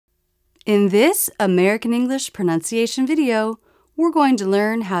In this American English pronunciation video, we're going to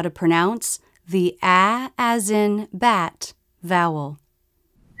learn how to pronounce the A as in bat vowel.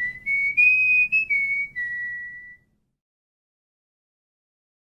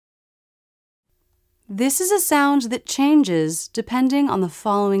 This is a sound that changes depending on the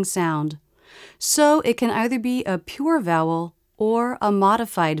following sound, so it can either be a pure vowel or a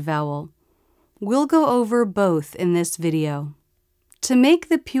modified vowel. We'll go over both in this video. To make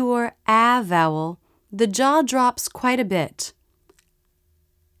the pure A vowel, the jaw drops quite a bit.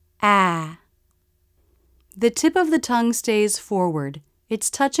 A. The tip of the tongue stays forward. It's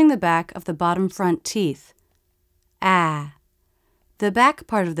touching the back of the bottom front teeth. A. The back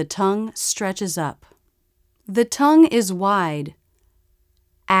part of the tongue stretches up. The tongue is wide.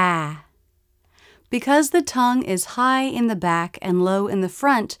 A. Because the tongue is high in the back and low in the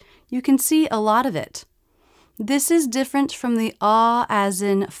front, you can see a lot of it. This is different from the A as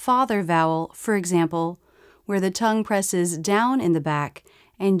in father vowel, for example, where the tongue presses down in the back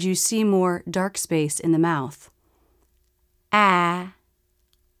and you see more dark space in the mouth. A.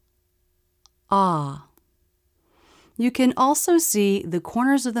 Ah. You can also see the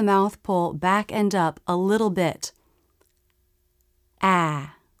corners of the mouth pull back and up a little bit. A.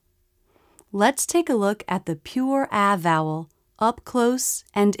 Let's take a look at the pure A vowel up close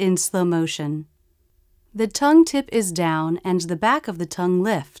and in slow motion. The tongue tip is down and the back of the tongue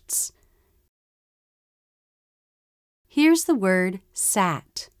lifts. Here's the word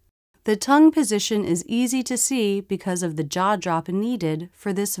sat. The tongue position is easy to see because of the jaw drop needed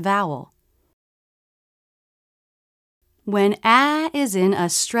for this vowel. When A is in a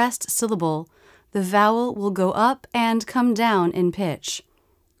stressed syllable, the vowel will go up and come down in pitch.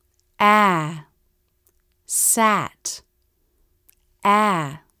 A. Sat.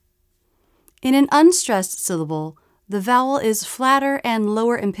 A. In an unstressed syllable, the vowel is flatter and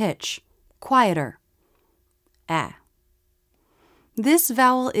lower in pitch, quieter. A. This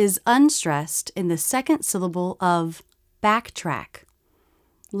vowel is unstressed in the second syllable of backtrack.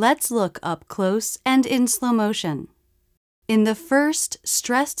 Let's look up close and in slow motion. In the first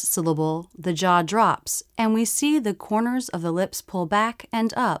stressed syllable, the jaw drops, and we see the corners of the lips pull back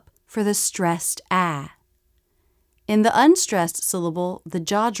and up for the stressed A. In the unstressed syllable, the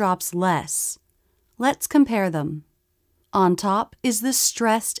jaw drops less. Let's compare them. On top is the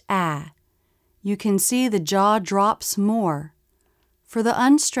stressed A. You can see the jaw drops more. For the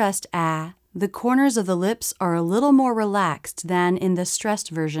unstressed A, the corners of the lips are a little more relaxed than in the stressed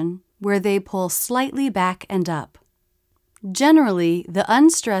version, where they pull slightly back and up. Generally, the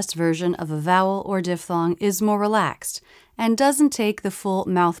unstressed version of a vowel or diphthong is more relaxed and doesn't take the full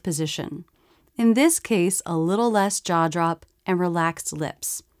mouth position. In this case, a little less jaw drop and relaxed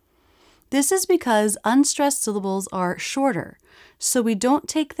lips. This is because unstressed syllables are shorter, so we don't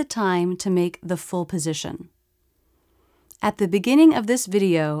take the time to make the full position. At the beginning of this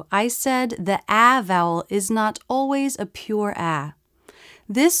video, I said the A vowel is not always a pure A.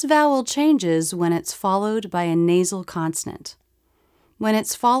 This vowel changes when it's followed by a nasal consonant. When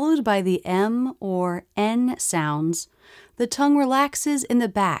it's followed by the M or N sounds, the tongue relaxes in the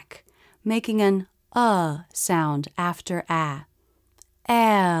back, making an sound after A.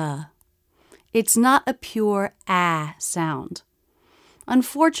 It's not a pure A sound.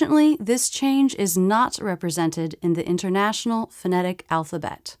 Unfortunately, this change is not represented in the International Phonetic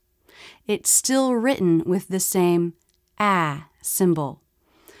Alphabet. It's still written with the same A symbol.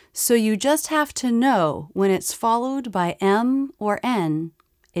 So you just have to know when it's followed by M or N,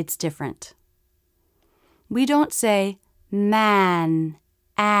 it's different. We don't say man,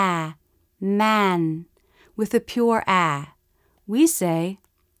 man, with a pure A. We say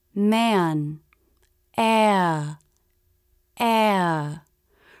man, air,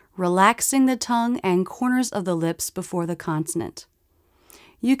 relaxing the tongue and corners of the lips before the consonant.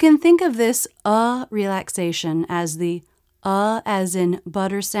 You can think of this relaxation as the as in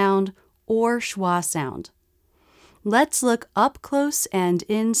butter sound or schwa sound. Let's look up close and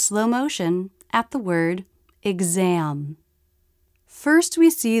in slow motion at the word exam. First, we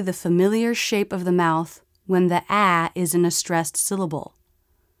see the familiar shape of the mouth when the A is in a stressed syllable.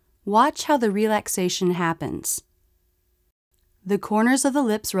 Watch how the relaxation happens. The corners of the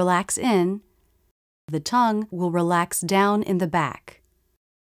lips relax in, the tongue will relax down in the back,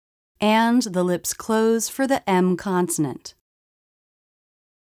 and the lips close for the M consonant.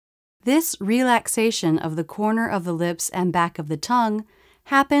 This relaxation of the corner of the lips and back of the tongue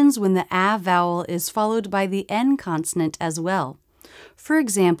happens when the A vowel is followed by the N consonant as well. For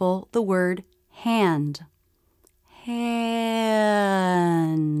example, the word hand. Hand.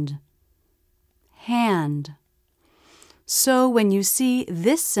 Hand. So when you see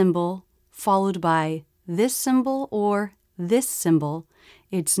this symbol, followed by this symbol or this symbol,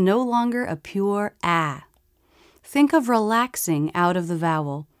 it's no longer a pure ah. Think of relaxing out of the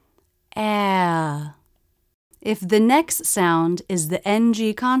vowel. Ah. If the next sound is the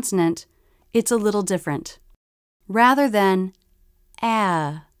NG consonant, it's a little different. Rather than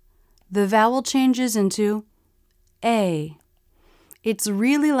ah, the vowel changes into a. It's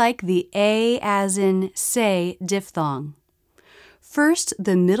really like the A as in say diphthong. First,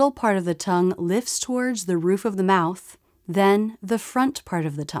 the middle part of the tongue lifts towards the roof of the mouth, then the front part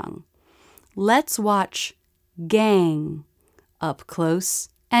of the tongue. Let's watch gang up close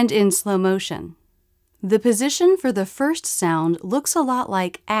and in slow motion. The position for the first sound looks a lot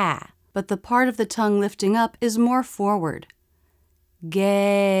like ah, but the part of the tongue lifting up is more forward.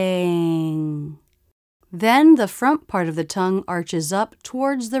 Gang. Then the front part of the tongue arches up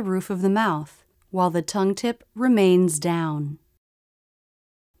towards the roof of the mouth, while the tongue tip remains down.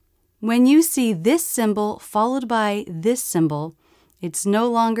 When you see this symbol followed by this symbol, it's no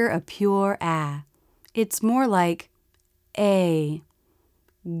longer a pure ah. It's more like a,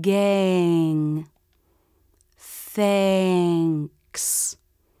 gang, thanks.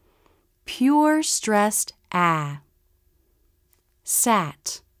 Pure stressed ah.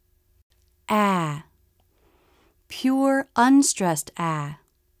 Sat, ah. Pure unstressed ah.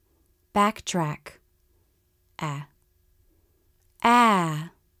 Backtrack, ah.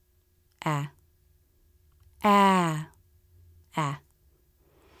 Ah, ah. Ah, ah.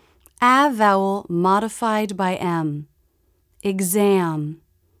 Ah vowel modified by M. Exam,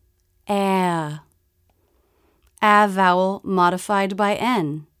 ah. Ah vowel modified by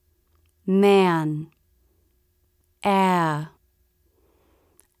N. Man, ah.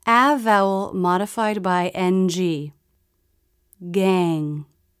 Ah vowel modified by NG. Gang,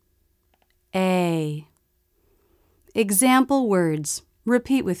 a. Example words.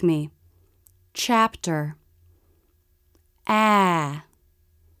 Repeat with me. Chapter, ah.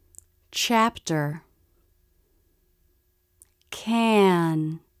 Chapter.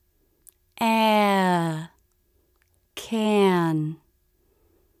 Can, ah. Can.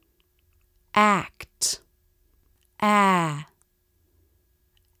 Act, ah.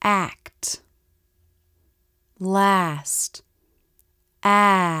 Act. Last,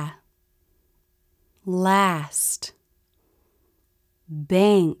 ah. Last.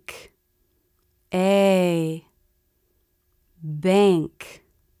 Bank, a. Bank.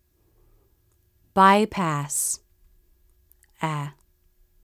 Bypass, ah.